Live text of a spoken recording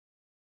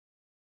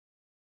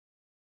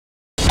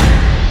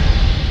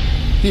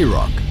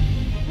Herock.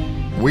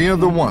 We are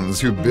the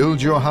ones who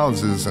build your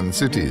houses and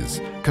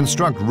cities,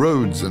 construct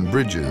roads and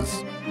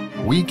bridges.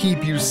 We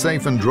keep you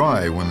safe and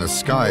dry when the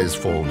skies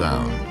fall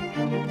down.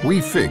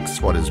 We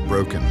fix what is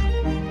broken.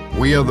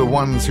 We are the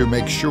ones who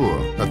make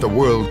sure that the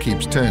world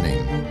keeps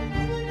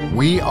turning.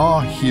 We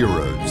are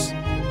heroes.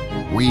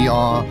 We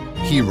are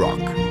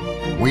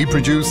Herock. We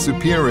produce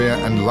superior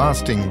and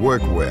lasting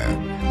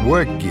workwear,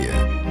 work gear,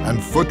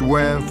 and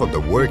footwear for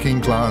the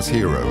working class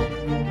hero.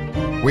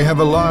 We have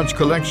a large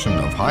collection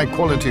of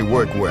high-quality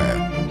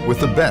workwear with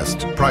the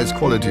best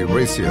price-quality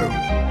ratio.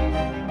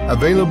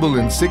 Available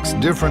in 6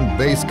 different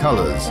base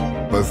colors,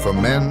 both for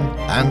men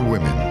and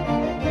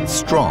women.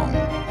 Strong,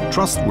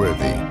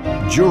 trustworthy,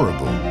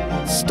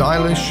 durable,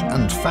 stylish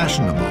and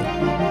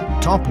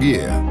fashionable. Top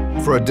gear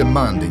for a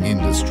demanding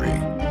industry.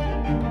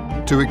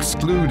 To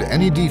exclude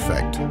any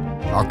defect,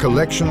 our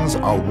collections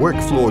are work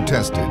floor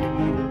tested.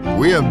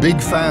 We are big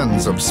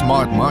fans of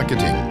smart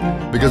marketing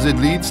because it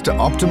leads to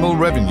optimal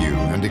revenue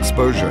and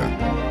exposure.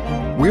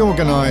 We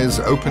organize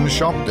open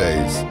shop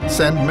days,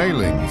 send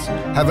mailings,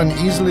 have an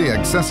easily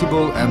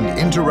accessible and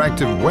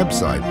interactive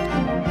website.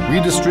 We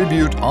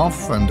distribute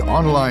off and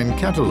online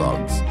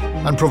catalogs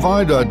and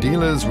provide our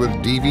dealers with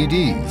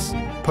DVDs,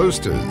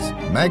 posters,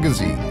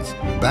 magazines,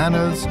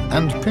 banners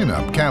and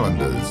pin-up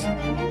calendars.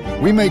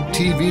 We make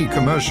TV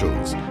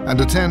commercials and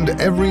attend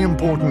every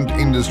important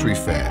industry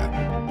fair.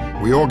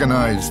 We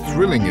organize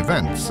thrilling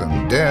events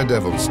and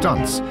daredevil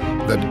stunts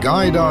that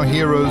guide our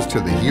heroes to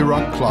the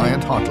Herock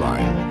client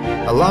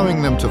hotline,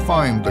 allowing them to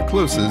find the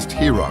closest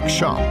Herock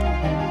shop.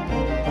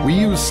 We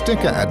use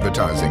sticker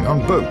advertising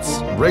on boats,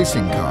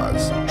 racing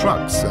cars,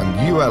 trucks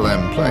and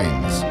ULM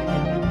planes.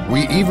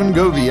 We even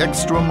go the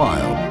extra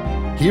mile.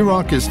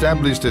 Herock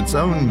established its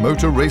own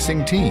motor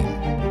racing team.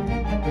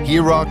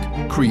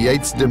 Herock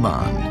creates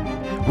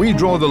demand. We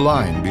draw the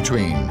line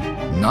between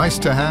nice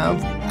to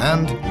have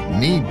and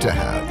need to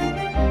have.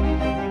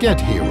 Get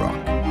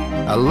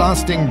Herock, a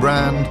lasting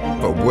brand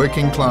for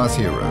working class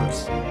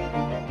heroes.